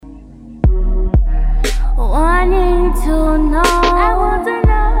want to know. I want to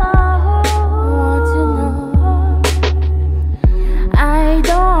know. I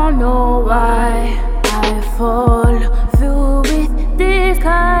don't know why I fall through with this,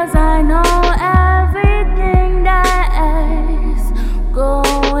 'cause I know everything that is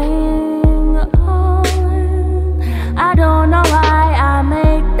going on. I don't know why I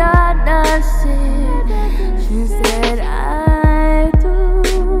make the decisions that I do.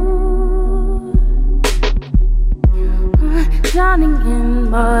 Drowning in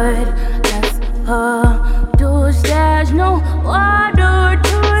mud, that's a douche. There's no water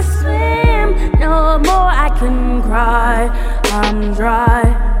to swim. No more I can cry, I'm dry.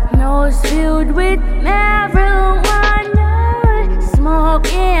 Nose filled with marijuana, smoke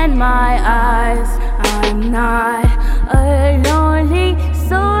in my eyes. I'm not a lonely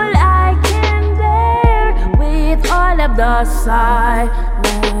soul I can bear with all of the silence.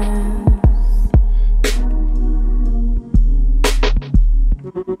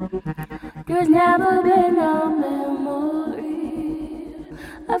 There's never been a memory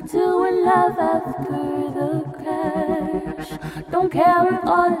of two in love after the crash. Don't care if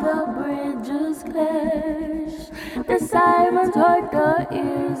all the bridges clash. The sirens hurt the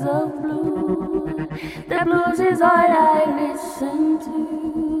ears of blue. The blues is all I listen to.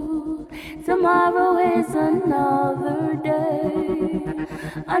 Tomorrow is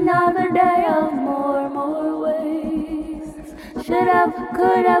another day of more ways. Should have,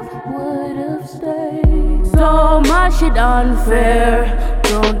 could have, would have stayed. So much shit unfair.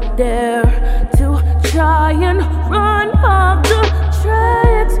 Don't dare to try and run off the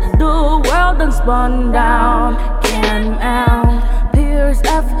tracks. The world done spun down, can't mount. Pierce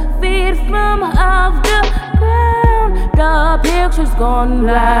F feet from off the ground. The picture's gone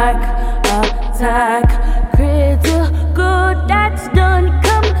black. Attack, critical, that's done.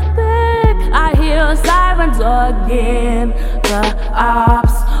 Come back. I hear sirens again. The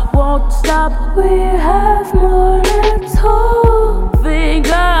ops won't stop. We have more to talk.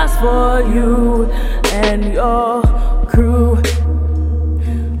 Fingers for you and your crew.